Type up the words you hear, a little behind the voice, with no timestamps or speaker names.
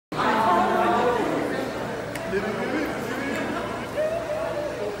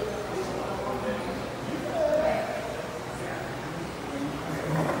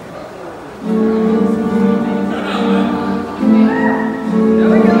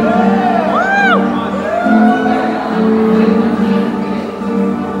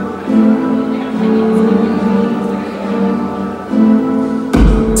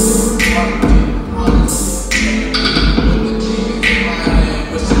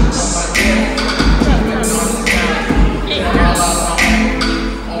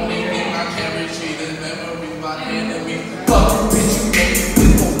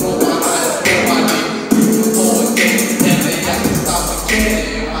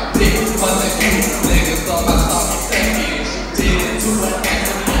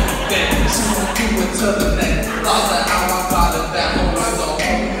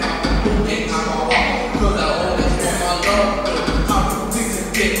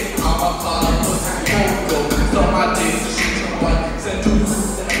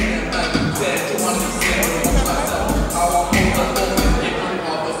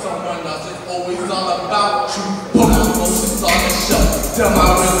Damn, I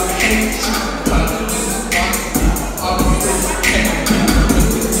really hate you. Trying to listen to my all the things you can't do. With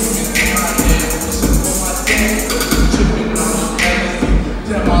the demons in my head, wishing for my dad. Tripping on the fantasy.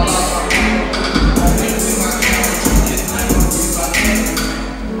 Damn, I lost my mind. Only thing I can retrieve is memories by enemy.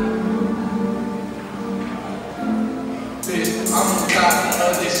 Bitch, I'm tired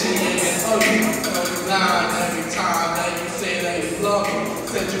of this shit getting ugly. Every time that you say that you love me,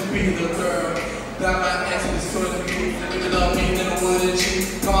 said you be the girl that my ex was couldn't be. If you love me, then wouldn't you?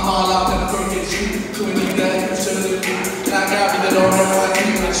 Come haul out in the crooked street, doing things that you shouldn't do. Like I really don't know what to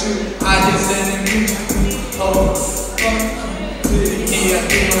do with you. I just said it you. Oh, fuck you. He a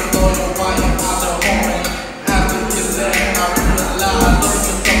demon lawyer, why you out the home? After you said I realized looking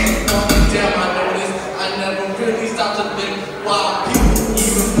for something fucking damn, I noticed I never really stopped to think why people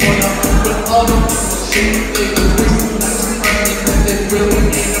even put up with other people. They just wasting like some money that they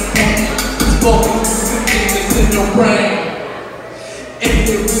really ain't important. Spoken to things that's in your brain. If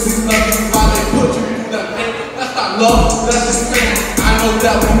they really love you, why they put you through that pain? That's not love, that's just pain. I know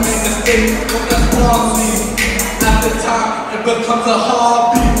that we make mistakes, but that's wrong. At the time, it becomes a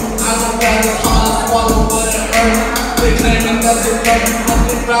hobby. I know that it's hard to swallow, but it hurts. They claiming that they love you, but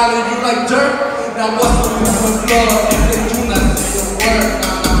they value you like dirt. Now what's the proof of love if they do not say a word?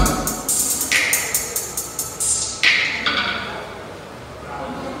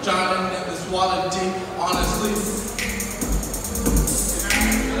 Drowning in this water deep, honestly.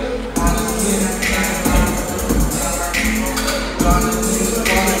 Honestly, drowning in this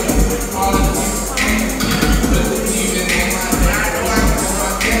water deep, honestly. With the demon in my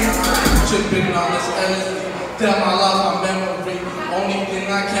head, tripping on this LSD. Damn, I lost my memory. Only thing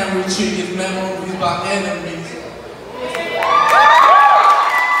I can retrieve is memories by enemies.